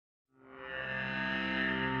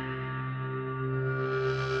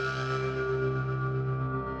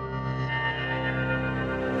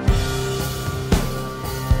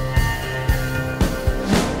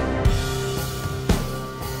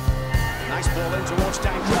ball in towards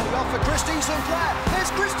Dancrelli, off for Christine Sinclair.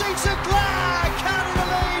 It's Christine Sinclair! Canada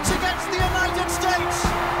leads against the United States.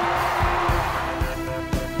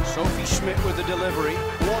 Sophie Schmidt with the delivery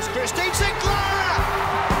towards Christine Sinclair.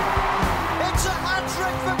 It's a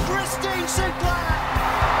hat-trick for Christine Sinclair.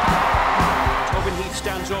 Tobin Heath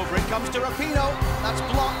stands over it, comes to Rapinoe. That's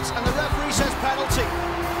blocked, and the referee says penalty.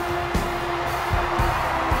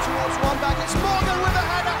 Towards one back, it's Morgan with a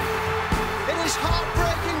header. It is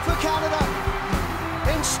heartbreaking for Canada.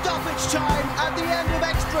 In stoppage time, at the end of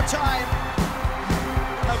extra time.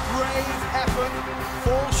 A brave effort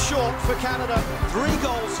falls short for Canada. 3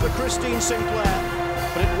 goals for Christine Sinclair,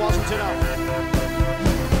 but it wasn't enough.